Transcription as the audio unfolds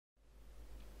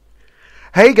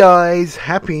Hey guys,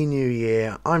 Happy New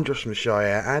Year. I'm Josh from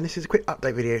Shire and this is a quick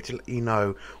update video to let you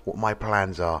know what my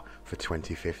plans are for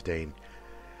 2015.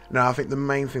 Now I think the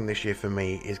main thing this year for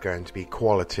me is going to be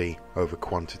quality over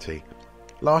quantity.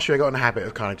 Last year I got in the habit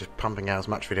of kind of just pumping out as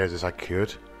much videos as I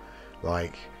could.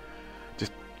 Like,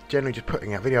 just generally just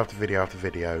putting out video after video after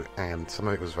video, and some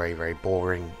of it was very, very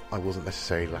boring. I wasn't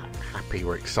necessarily that happy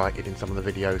or excited in some of the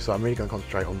videos, so I'm really going to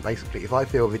concentrate on basically if I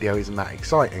feel a video isn't that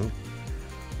exciting,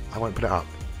 I won't put it up.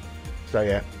 So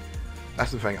yeah,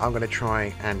 that's the thing. I'm going to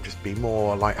try and just be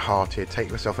more light-hearted,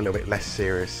 take myself a little bit less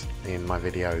serious in my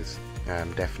videos,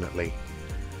 definitely.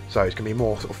 So it's going to be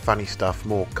more sort of funny stuff,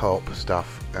 more co-op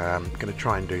stuff. Going to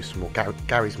try and do some more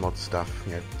Gary's Mod stuff,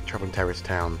 you know, Trouble in Terrorist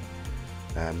Town,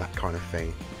 that kind of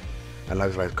thing, and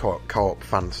loads of co-op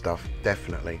fun stuff,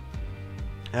 definitely.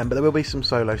 But there will be some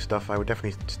solo stuff. I would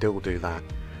definitely still do that.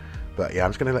 But yeah,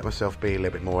 I'm just going to let myself be a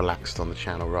little bit more relaxed on the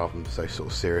channel rather than so sort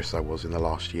of serious I was in the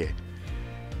last year.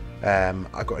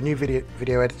 I've got a new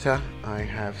video editor. I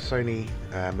have Sony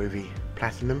Movie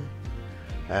Platinum.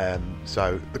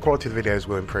 So the quality of the videos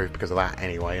will improve because of that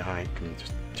anyway. I can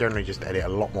just generally just edit a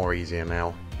lot more easier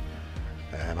now.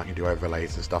 I can do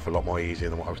overlays and stuff a lot more easier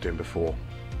than what I was doing before.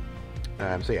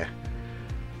 So yeah,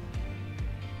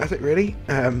 that's it really.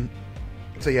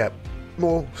 So yeah,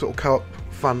 more sort of co-op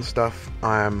fun stuff.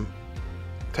 I am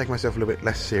taking myself a little bit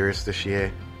less serious this year,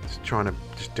 just trying to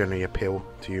just generally appeal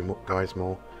to you guys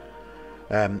more.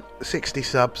 60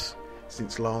 subs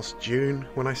since last June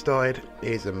when I started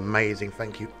is amazing.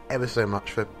 Thank you ever so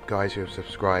much for guys who have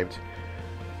subscribed,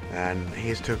 and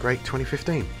here's to a great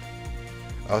 2015.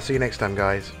 I'll see you next time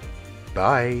guys.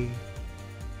 Bye.